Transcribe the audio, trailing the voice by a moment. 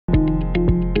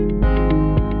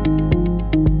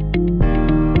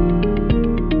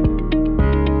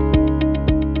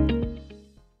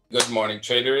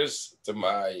traders, to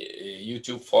my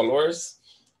YouTube followers.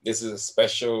 This is a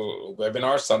special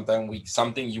webinar,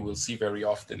 something you will see very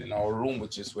often in our room,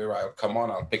 which is where I'll come on,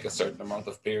 I'll pick a certain amount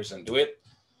of pairs and do it.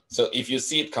 So if you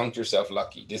see it, count yourself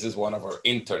lucky. This is one of our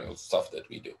internal stuff that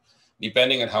we do.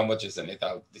 Depending on how much is in it,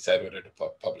 I'll decide whether to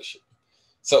publish it.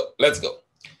 So let's go.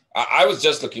 I was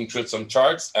just looking through some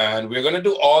charts, and we're going to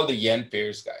do all the yen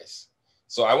pairs, guys.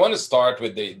 So I want to start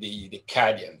with the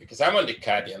CAD yen, because I'm on the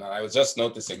CAD yen, and I was just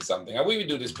noticing something. And we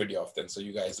do this pretty often, so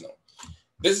you guys know.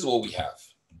 This is what we have.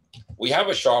 We have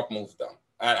a sharp move down.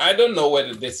 And I don't know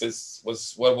whether this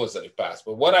was what was in the past,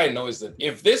 but what I know is that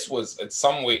if this was in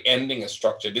some way ending a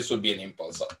structure, this would be an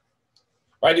impulse up,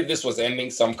 right? If this was ending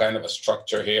some kind of a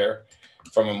structure here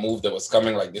from a move that was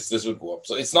coming like this would go up.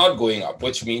 So it's not going up,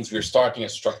 which means we're starting a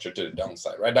structure to the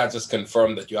downside, right? That just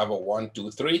confirmed that you have a 1,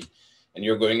 2, 3, and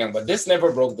you're going down, but this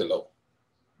never broke the low.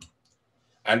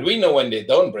 And we know when they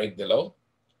don't break the low,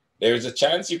 there's a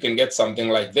chance you can get something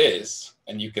like this,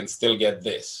 and you can still get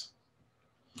this.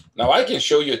 Now, I can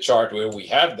show you a chart where we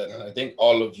have that, and I think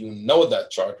all of you know that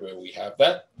chart where we have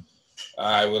that.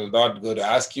 I will not go to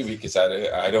ask you because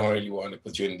I don't really want to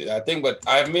put you in that thing, but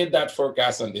I've made that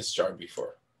forecast on this chart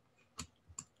before.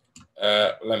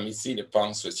 Let me see the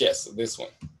pound switch. Yes, this one.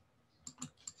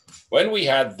 When we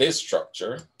had this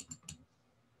structure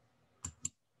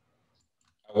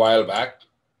a while back,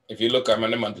 if you look, I'm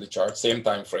on the monthly chart, same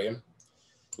time frame.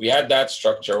 We had that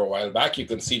structure a while back. You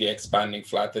can see the expanding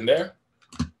flat in there.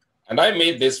 And I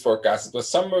made this forecast. It was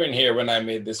somewhere in here when I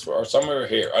made this, or somewhere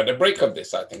here, or the break of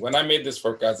this, I think. When I made this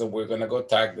forecast, that we're going to go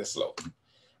tag this low.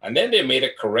 And then they made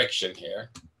a correction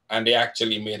here. And they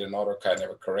actually made another kind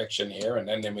of a correction here. And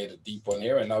then they made a deep one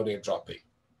here. And now they're dropping.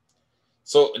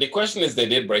 So the question is, they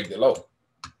did break the low.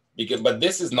 But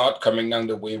this is not coming down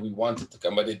the way we want it to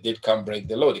come. But it did come break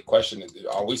the low. The question is,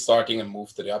 are we starting a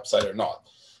move to the upside or not?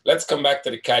 Let's come back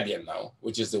to the CAD yen now,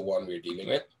 which is the one we're dealing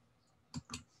with.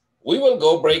 We will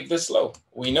go break this low.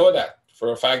 We know that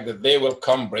for a fact that they will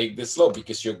come break this low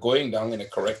because you're going down in a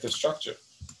corrective structure.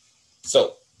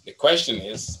 So the question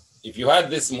is, if you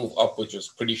had this move up, which was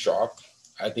pretty sharp,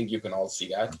 I think you can all see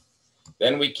that.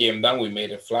 Then we came down, we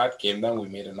made a flat, came down, we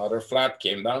made another flat,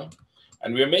 came down,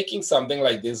 and we're making something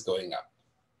like this going up,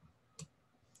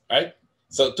 right?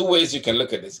 So two ways you can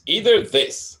look at this. Either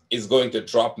this is going to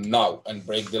drop now and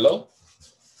break the low,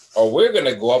 or we're going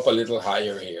to go up a little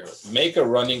higher here, make a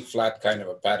running flat kind of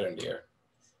a pattern here,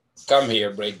 come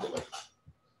here, break the low.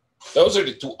 Those are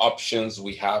the two options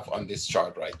we have on this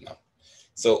chart right now.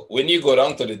 So when you go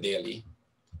down to the daily,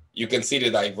 you can see the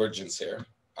divergence here.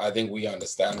 I think we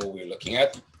understand what we're looking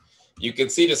at. You can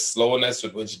see the slowness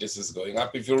with which this is going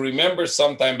up. If you remember,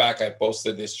 some time back, I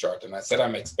posted this chart and I said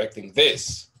I'm expecting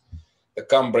this to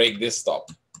come break this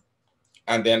top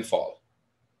and then fall.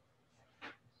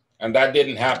 And that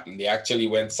didn't happen. They actually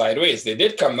went sideways. They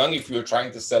did come down. If you were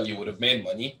trying to sell, you would have made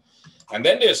money. And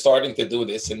then they're starting to do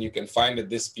this. And you can find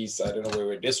that this piece, I don't know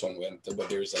where this one went to, but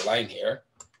there's a line here.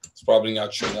 It's probably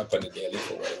not showing up on the daily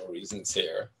for whatever reason it's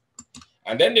here.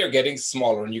 And then they're getting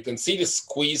smaller. And you can see the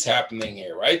squeeze happening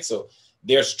here, right? So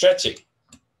they're stretching.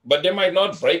 But they might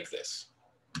not break this.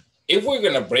 If we're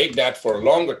going to break that for a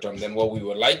longer term, then what we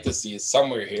would like to see is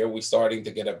somewhere here, we're starting to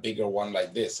get a bigger one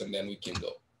like this, and then we can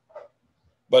go.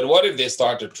 But what if they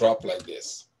start to drop like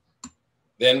this?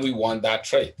 Then we want that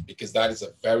trade because that is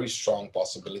a very strong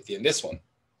possibility in this one,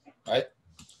 right?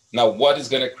 Now, what is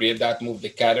going to create that move, the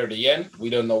CAD or the yen? We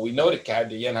don't know. We know the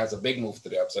CAD, the yen has a big move to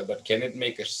the upside, but can it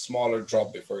make a smaller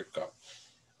drop before it comes?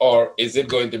 Or is it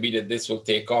going to be that this will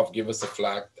take off, give us a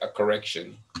flag, a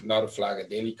correction, not a flag, a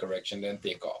daily correction, then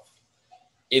take off?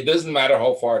 It doesn't matter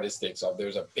how far this takes off.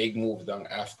 There's a big move down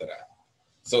after that.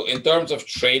 So in terms of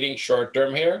trading short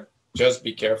term here, just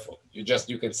be careful. You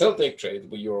can still take trades,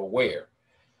 but you're aware.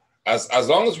 As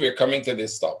long as we're coming to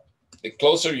this stop, the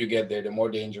closer you get there, the more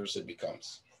dangerous it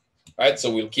becomes. Right? So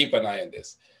we'll keep an eye on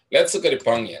this. Let's look at the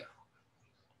pound yen.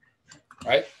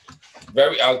 Right?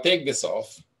 I'll take this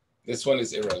off. This one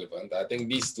is irrelevant. I think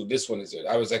these two, this one is it.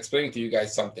 I was explaining to you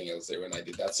guys something else there when I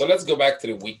did that. So let's go back to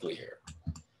the weekly here.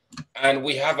 And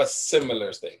we have a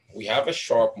similar thing. We have a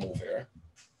sharp move here.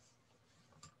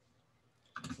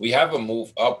 We have a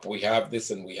move up, we have this,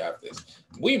 and we have this.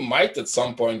 We might at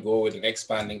some point go with an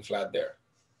expanding flat there.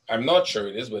 I'm not sure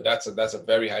it is, but that's a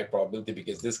very high probability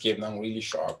because this came down really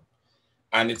sharp.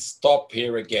 And it stopped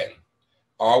here again.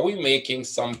 Are we making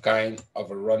some kind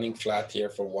of a running flat here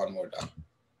for one more down?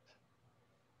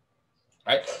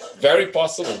 Right? Very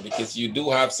possible because you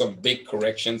do have some big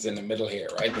corrections in the middle here,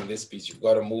 right? In this piece, you've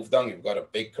got a move down, you've got a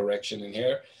big correction in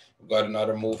here. You've got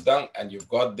another move down, and you've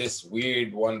got this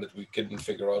weird one that we couldn't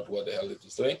figure out what the hell it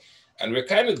was doing. And we're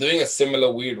kind of doing a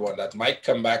similar weird one that might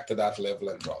come back to that level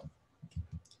and drop,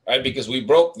 right? Because we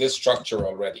broke this structure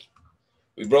already.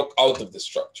 We broke out of the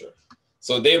structure.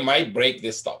 So they might break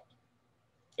this top.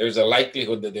 There's a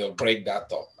likelihood that they'll break that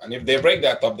top. And if they break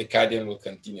that top, the candle will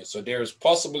continue. So there's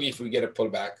possibly, if we get a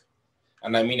pullback,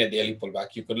 and I mean a daily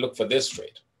pullback, you could look for this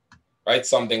trade, right?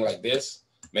 Something like this,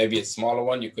 maybe a smaller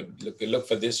one. You could look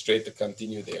for this trade to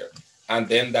continue there. And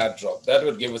then that drop. That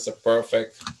would give us a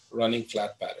perfect running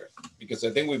flat pattern, because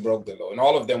I think we broke the low. And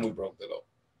all of them, we broke the low.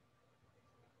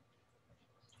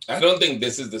 I don't think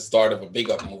this is the start of a big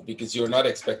up move, because you're not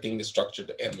expecting the structure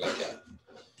to end like that.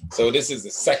 So this is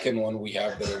the second one we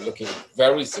have that are looking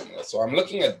very similar. So I'm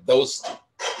looking at those two.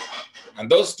 And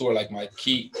those two are like my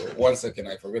key. 1 second,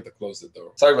 I forgot to close the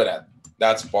door. Sorry about that.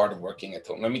 That's part of working at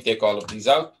home. Let me take all of these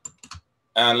out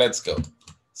and let's go.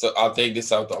 So I'll take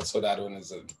this out also. That one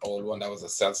is an old one. That was a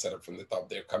sell setup from the top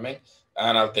there coming.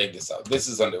 And I'll take this out. This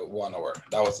is on the 1 hour.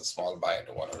 That was a small buy in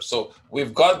the 1 hour. So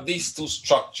we've got these two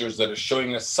structures that are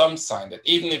showing us some sign that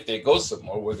even if they go some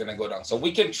more, we're going to go down. So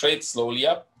we can trade slowly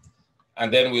up,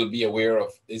 and then we'll be aware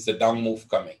of, is the down move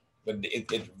coming? But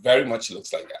it very much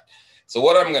looks like that. So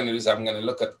what I'm going to do is I'm going to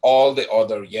look at all the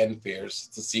other yen pairs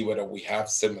to see whether we have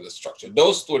similar structure.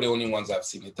 Those two are the only ones I've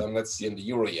seen it on. Let's see in the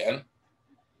euro yen.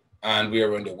 And we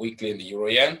are in the weekly in the euro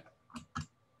yen.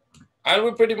 And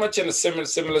we're pretty much in a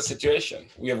similar situation.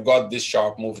 We have got this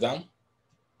sharp move down.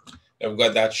 We've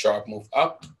got that sharp move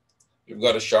up. We've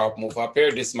got a sharp move up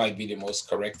here. This might be the most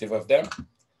corrective of them.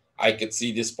 I could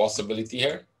see this possibility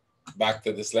here, back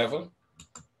to this level,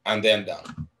 and then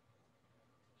down.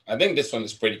 I think this one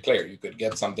is pretty clear. You could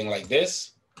get something like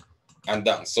this and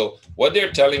down. So what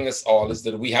they're telling us all is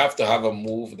that we have to have a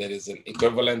move that is an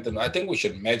equivalent, and I think we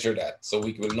should measure that so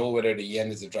we will know whether the yen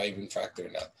is a driving factor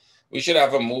or not. We should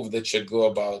have a move that should go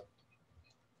about,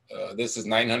 this is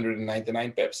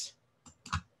 999 pips.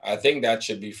 I think that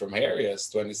should be from here, yes,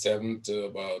 27 to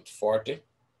about 40.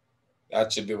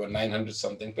 That should be about 900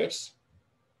 something pips.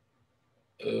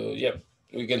 Yep,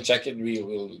 we can check it. We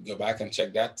will go back and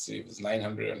check that, see if it's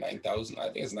 900 or 9,000. I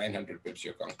think it's 900 pips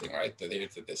you're counting, right? To there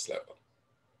to this level.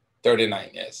 39,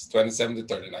 yes, 27 to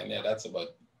 39. Yeah, that's about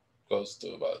close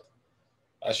to about,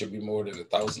 that should be more than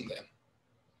 1,000 then.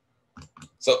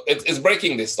 So it's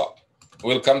breaking this stop.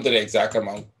 We'll come to the exact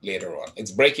amount later on.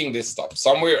 It's breaking this stop,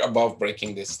 somewhere above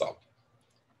breaking this stop,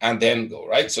 and then go,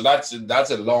 right? So that's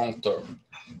a long term.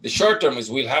 The short term is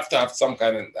we'll have to have some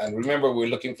kind of, and remember, we're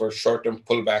looking for a short-term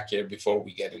pullback here before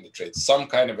we get in the trade, some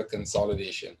kind of a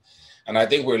consolidation. And I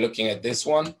think we're looking at this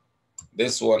one,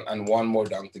 and one more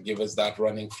down to give us that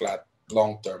running flat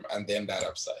long-term, and then that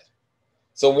upside.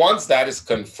 So once that is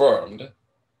confirmed,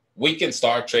 we can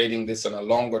start trading this on a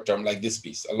longer term, like this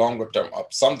piece, a longer term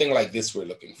up, something like this we're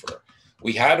looking for.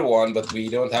 We had one, but we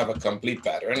don't have a complete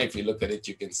pattern. If you look at it,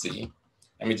 you can see,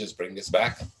 let me just bring this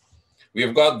back.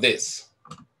 We've got this,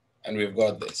 and we've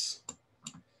got this.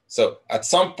 So at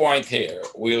some point here,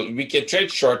 we can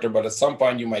trade shorter, but at some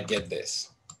point you might get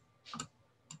this.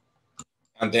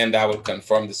 And then that will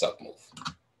confirm this up move.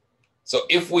 So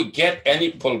if we get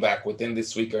any pullback within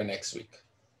this week or next week,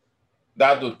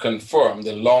 that would confirm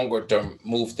the longer term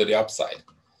move to the upside.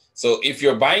 So if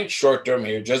you're buying short term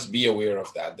here, just be aware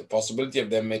of that. The possibility of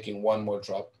them making one more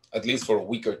drop, at least for a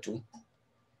week or two.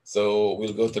 So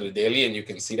we'll go to the daily and you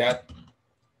can see that.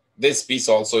 This piece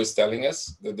also is telling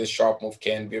us that this sharp move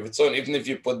can be of its own. Even if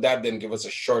you put that, then give us a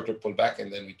shorter pullback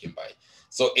and then we can buy.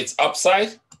 So it's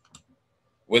upside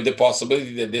with the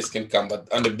possibility that this can come.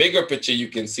 But on the bigger picture, you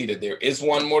can see that there is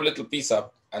one more little piece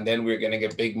up, and then we're going to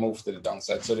get a big move to the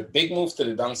downside. So the big move to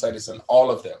the downside is on all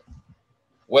of them.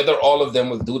 Whether all of them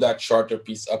will do that shorter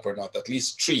piece up or not, at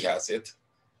least 3 has it.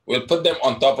 We'll put them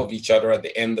on top of each other at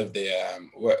the end of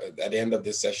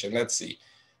this session. Let's see.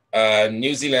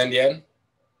 New Zealand yen.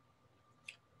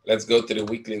 Let's go to the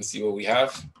weekly and see what we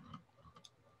have.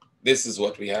 This is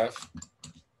what we have.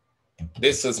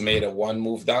 This has made a 1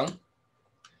 move down.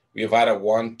 We've had a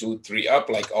 1, 2, 3 up,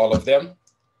 like all of them.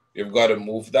 We've got a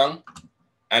move down.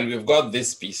 And we've got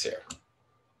this piece here.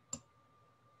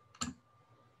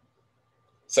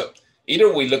 So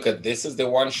either we look at this as the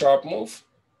 1 sharp move,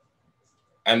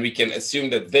 and we can assume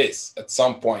that this at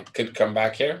some point could come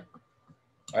back here,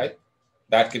 right?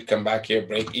 That could come back here,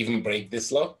 even break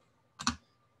this low.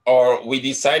 Or we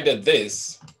decide that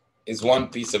this is one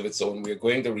piece of its own. We're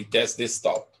going to retest this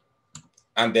top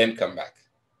and then come back,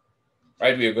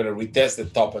 right? We're going to retest the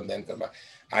top and then come back.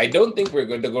 I don't think we're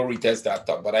going to go retest that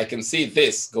top, but I can see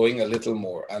this going a little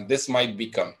more, and this might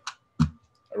become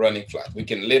a running flat. We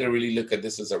can literally look at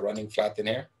this as a running flat in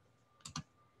here.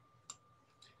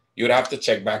 You would have to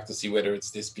check back to see whether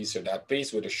it's this piece or that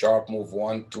piece with a sharp move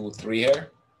 1, 2, 3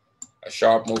 here, a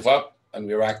sharp move up, and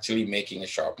we're actually making a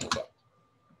sharp move up.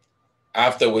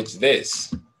 After which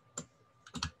this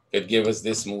could give us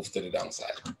this move to the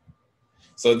downside.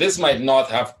 So this might not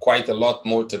have quite a lot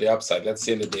more to the upside. Let's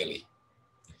see in the daily.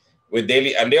 With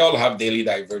daily, and they all have daily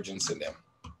divergence in them,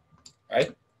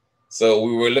 right? So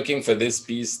we were looking for this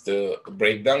piece to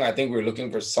break down. I think we're looking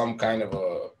for some kind of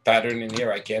a pattern in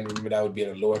here. I can't remember. That would be in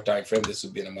a lower time frame. This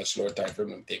would be in a much lower time frame.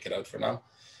 Let me take it out for now.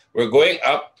 We're going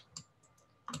up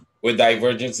with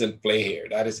divergence in play here.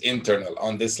 That is internal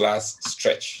on this last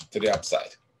stretch to the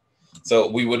upside. So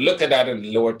we would look at that in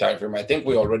the lower time frame. I think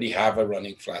we already have a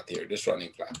running flat here, this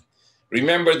running flat.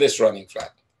 Remember this running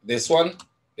flat. This one,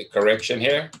 the correction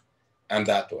here, and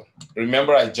that one.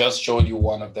 Remember, I just showed you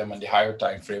one of them on the higher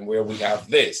time frame where we have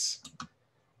this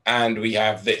and we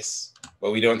have this,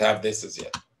 but we don't have this as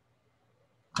yet,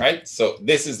 right? So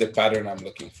this is the pattern I'm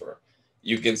looking for.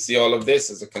 You can see all of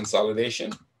this as a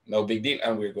consolidation, no big deal,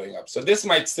 and we're going up. So this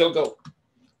might still go.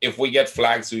 If we get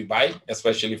flags, we buy,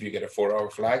 especially if you get a 4-hour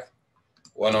flag,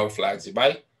 1-hour flags, you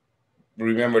buy.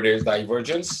 Remember, there's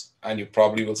divergence, and you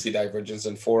probably will see divergence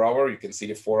in 4-hour. You can see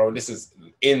the 4-hour. This is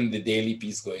in the daily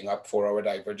piece going up, 4-hour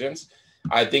divergence.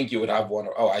 I think you would have one.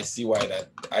 Oh, I see why that.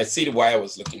 I see why I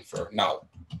was looking for. Now,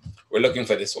 we're looking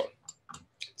for this one.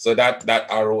 So that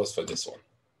arrow was for this one,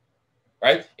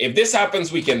 right? If this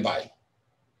happens, we can buy,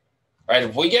 right?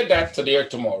 If we get that today or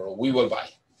tomorrow, we will buy.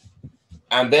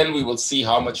 And then we will see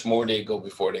how much more they go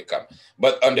before they come.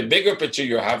 But on the bigger picture,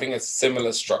 you're having a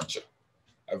similar structure.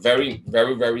 A very,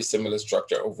 very, very similar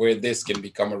structure of where this can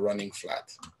become a running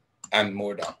flat and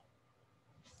more down.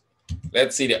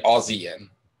 Let's see the Aussie yen.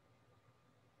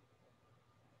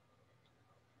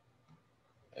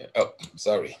 Oh,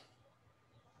 sorry.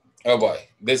 Oh boy,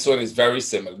 this one is very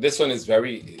similar. This one is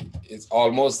it's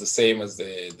almost the same as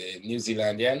the New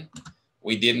Zealand yen.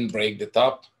 We didn't break the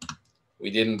top. We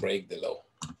didn't break the low.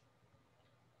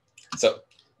 So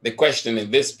the question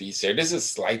in this piece here, this is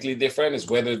slightly different, is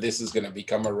whether this is going to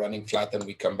become a running flat and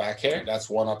we come back here. That's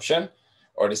one option.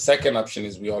 Or the second option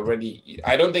is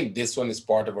I don't think this one is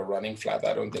part of a running flat.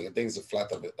 I think it's a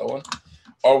flat of its own.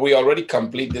 Or we already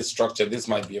complete this structure. This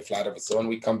might be a flat of its own.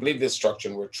 We complete this structure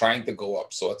and we're trying to go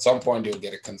up. So at some point you'll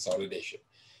get a consolidation.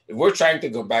 If we're trying to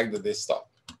go back to this top,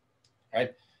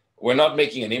 right? We're not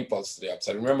making an impulse to the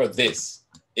upside. Remember, this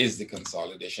is the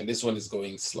consolidation. This one is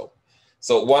going slow.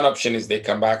 So one option is they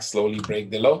come back, slowly break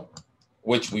the low,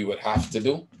 which we would have to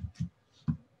do.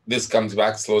 This comes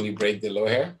back, slowly break the low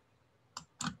here.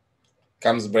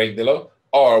 Comes break the low.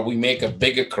 Or we make a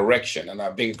bigger correction. And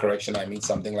a bigger correction, I mean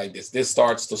something like this. This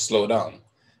starts to slow down.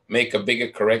 Make a bigger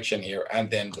correction here and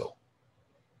then go.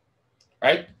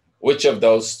 Right? Which of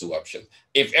those two options?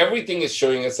 If everything is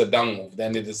showing us a down move,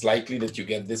 then it is likely that you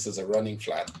get this as a running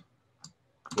flat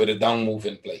with a down move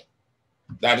in play.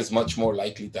 That is much more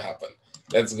likely to happen.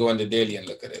 Let's go on the daily and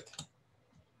look at it.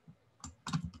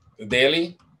 The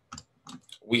daily,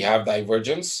 we have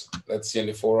divergence. Let's see in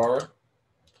the 4-hour.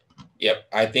 Yep,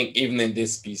 I think even in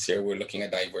this piece here, we're looking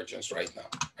at divergence right now.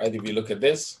 Right? If you look at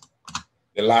this,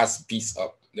 the last piece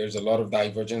up, there's a lot of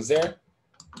divergence there.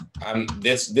 And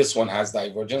this one has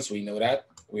divergence. We know that.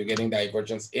 We're getting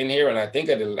divergence in here. And I think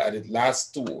at the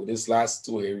last two, this last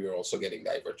two here, you're also getting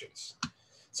divergence.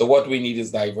 So what we need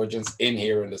is divergence in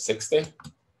here in the 60.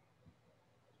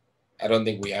 I don't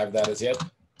think we have that as yet.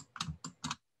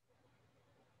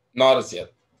 Not as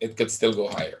yet. It could still go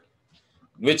higher,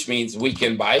 which means we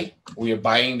can buy. We are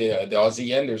buying the Aussie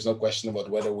yen. There's no question about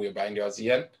whether we are buying the Aussie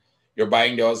yen. You're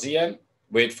buying the Aussie yen.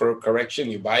 Wait for a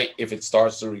correction. You buy. If it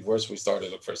starts to reverse, we start to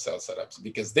look for sell setups.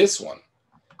 Because this one,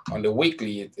 on the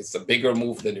weekly, it's a bigger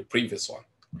move than the previous one.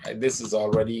 Right? This is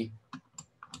already,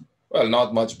 well,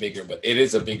 not much bigger, but it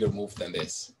is a bigger move than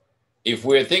this. If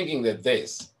we're thinking that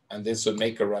this and this would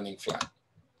make a running flat,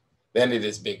 then it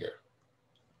is bigger.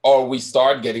 Or we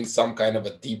start getting some kind of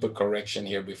a deeper correction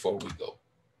here before we go.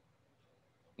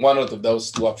 One of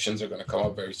those two options are going to come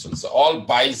up very soon. So all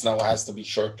buys now has to be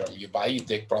short term. You buy, you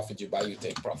take profit, you buy, you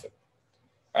take profit,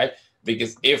 right?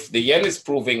 Because if the yen is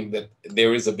proving that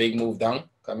there is a big move down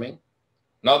coming,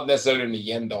 not necessarily in the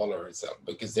yen dollar itself,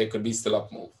 because there could be still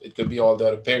up move. It could be all the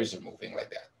other pairs are moving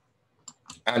like that.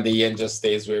 And the yen just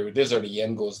stays where it is, or the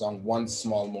yen goes down one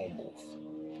small more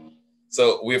move.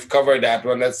 So we've covered that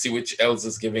one. Let's see which else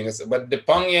is giving us. But the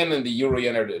pound yen and the euro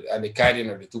yen and the CAD yen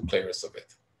are the two players of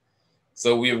it.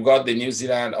 So we've got the New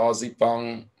Zealand, Aussie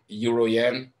pound, euro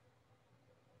yen,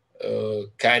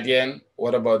 CAD yen.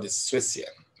 What about the Swiss yen?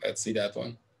 Let's see that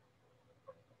one.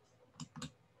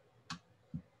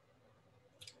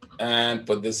 and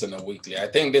put this in a weekly. I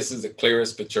think this is the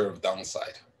clearest picture of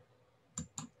downside.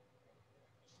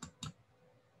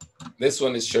 This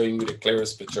one is showing you the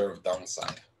clearest picture of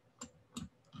downside,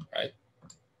 right?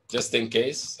 Just in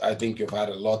case, I think you've had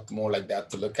a lot more like that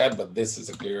to look at, but this is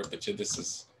a clearer picture. This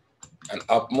is an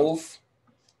up move.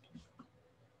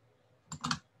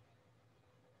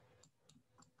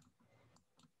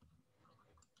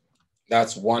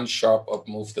 That's one sharp up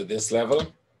move to this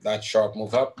level, that sharp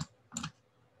move up,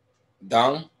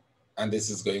 down, and this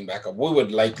is going back up. We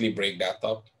would likely break that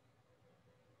up.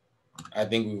 I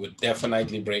think we would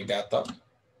definitely break that up.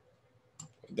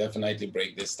 Definitely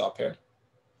break this top here.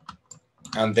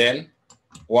 And then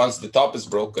once the top is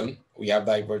broken, we have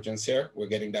divergence here. We're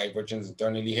getting divergence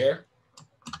internally here.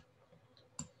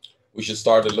 We should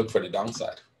start to look for the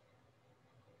downside,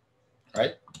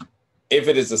 right? If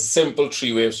it is a simple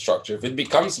three-wave structure, if it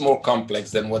becomes more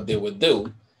complex, then what they would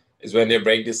do is when they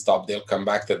break this top, they'll come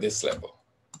back to this level.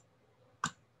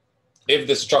 If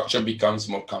the structure becomes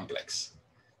more complex,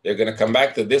 they're going to come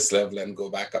back to this level and go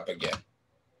back up again,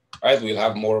 right? We'll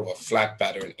have more of a flat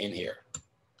pattern in here.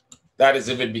 That is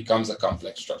if it becomes a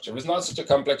complex structure. If it's not such a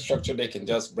complex structure, they can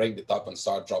just break the top and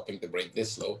start dropping to break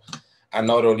this low. And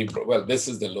not only, well, this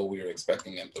is the low we were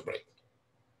expecting them to break.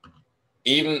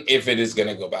 Even if it is going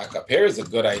to go back up, here is a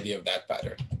good idea of that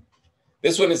pattern.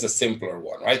 This one is a simpler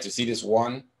one, right? You see this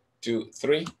 1, 2,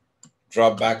 3,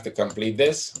 drop back to complete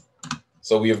this.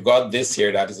 So we've got this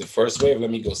here. That is the first wave. Let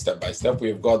me go step by step.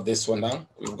 We've got this one down.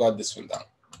 We've got this one down.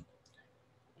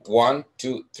 1,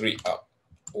 2, 3 up.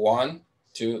 1,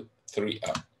 2, 3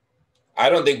 up. I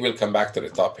don't think we'll come back to the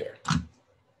top here.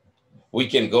 We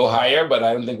can go higher, but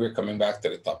I don't think we're coming back to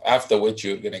the top. After which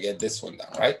you're going to get this one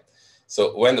down, right?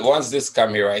 So once this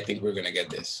come here, I think we're going to get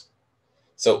this.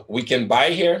 So we can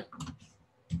buy here,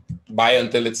 buy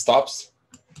until it stops,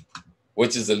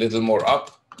 which is a little more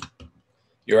up.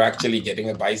 You're actually getting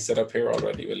a buy setup here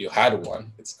already. Well, you had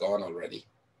one. It's gone already.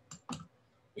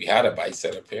 We had a buy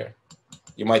setup here.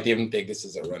 You might even take this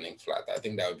as a running flat. I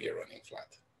think that would be a running flat.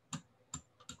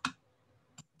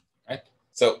 Right?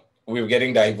 So we're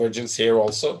getting divergence here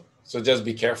also. So just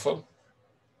be careful.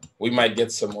 We might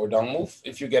get some more down move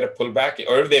if you get a pullback,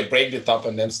 or if they break the top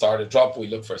and then start a drop, we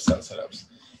look for sell setups.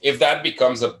 If that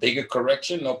becomes a bigger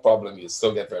correction, no problem, you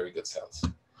still get very good sells.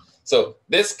 So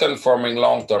this confirming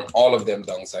long-term, all of them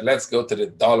downside. Let's go to the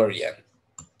dollar yen.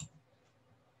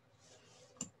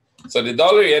 So the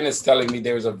dollar yen is telling me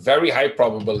there's a very high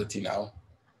probability now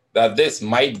that this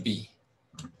might be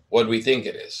what we think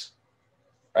it is,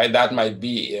 right? That might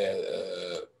be,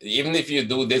 even if you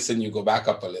do this and you go back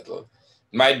up a little,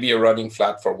 might be a running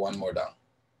flat for one more down.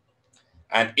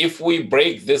 And if we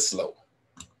break this low,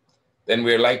 then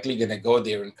we're likely going to go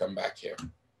there and come back here.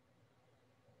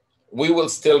 We will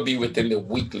still be within the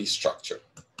weekly structure.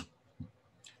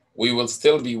 We will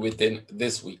still be within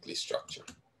this weekly structure.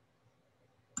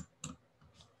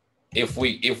 If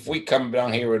we come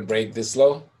down here and break this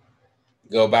low,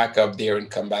 go back up there and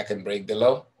come back and break the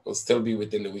low, we'll still be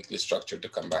within the weekly structure to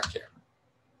come back here.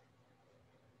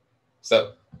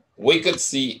 So we could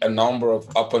see a number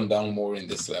of up and down more in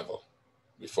this level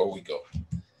before we go.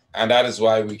 And that is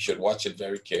why we should watch it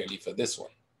very carefully for this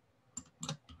one.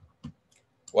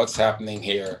 What's happening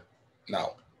here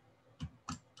now?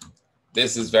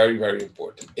 This is very, very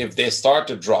important. If they start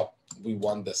to drop, we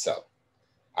want the sell.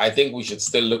 I think we should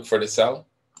still look for the sell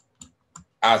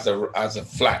as a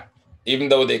flat. Even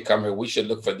though they come here, we should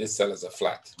look for this sell as a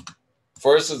flat.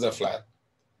 First as a flat,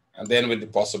 and then with the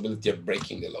possibility of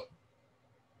breaking the low.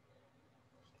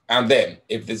 And then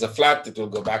if there's a flat, it will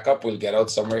go back up. We'll get out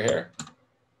somewhere here.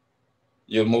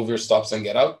 You'll move your stops and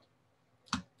get out.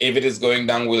 If it is going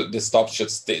down, the stop should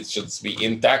be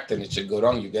intact and it should go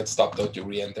down. You get stopped out, you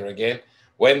re-enter again.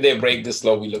 When they break this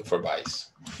low, we look for buys.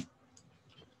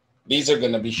 These are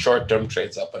going to be short-term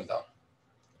trades up and down.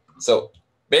 So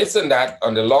based on that,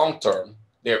 on the long term,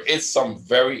 there is some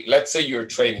very, let's say you're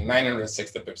trading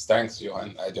 960 pips. Thanks,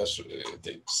 Johan. I just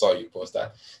saw you post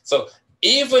that. So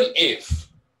even if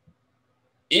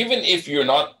you're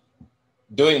not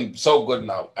doing so good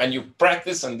now and you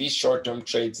practice on these short-term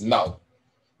trades now,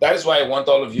 that is why I want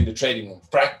all of you in the trading room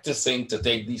practicing to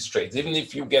take these trades. Even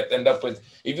if you end up with,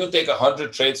 if you take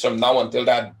 100 trades from now until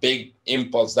that big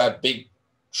impulse, that big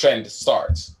trend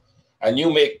starts, and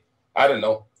you make, I don't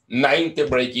know, 90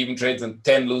 break-even trades and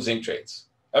 10 losing trades.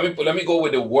 Let me go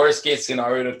with the worst case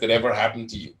scenario that could ever happen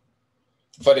to you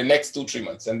for the next 2-3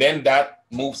 months. And then that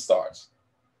move starts.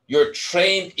 You're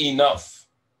trained enough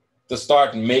to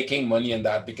start making money in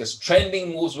that, because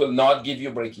trending moves will not give you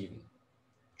break even.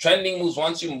 Trending moves,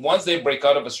 once they break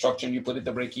out of a structure and you put it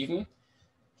to break even,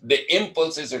 the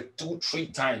impulses are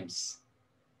 2-3 times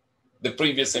the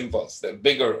previous impulse. They're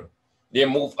bigger. They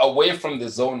move away from the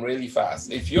zone really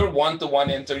fast. If you're 1-to-1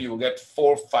 enter, you will get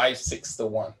 4, 5,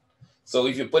 6-to-1. So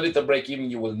if you put it to break even,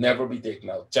 you will never be taken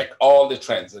out. Check all the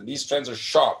trends. And these trends are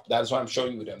sharp. That's why I'm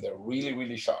showing you them. They're really,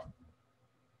 really sharp.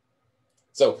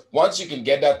 So once you can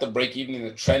get that to break even in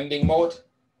the trending mode,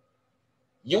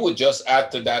 you would just add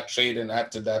to that trade and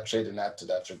add to that trade and add to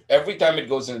that trade. Every time it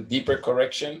goes in a deeper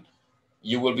correction,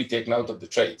 you will be taken out of the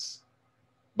trades.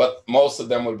 But most of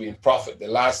them will be in profit. The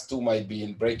last 2 might be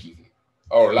in break even,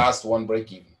 or last 1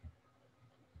 break even.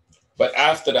 But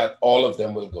after that, all of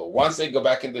them will go. Once they go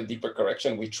back into deeper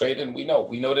correction, we trade and we know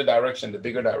the direction, the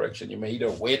bigger direction. You may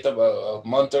either wait a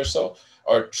month or so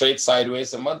or trade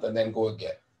sideways a month and then go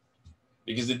again.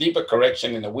 Because the deeper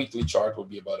correction in a weekly chart will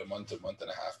be about a month and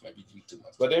a half, maybe even 2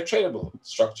 months. But they're tradable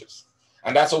structures.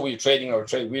 And that's what we're trading our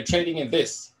trade. We're trading in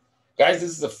this. Guys,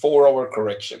 this is a 4-hour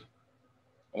correction.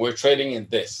 And we're trading in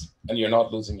this, and you're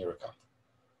not losing your account.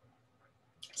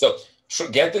 So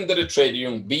get into the trading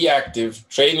room, be active,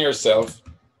 train yourself,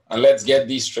 and let's get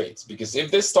these trades. Because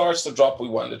if this starts to drop, we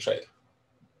want the trade.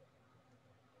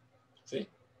 See?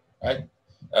 All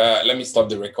right. Let me stop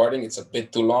the recording. It's a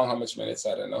bit too long. How much minutes?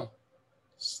 I don't know.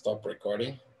 Stop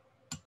recording.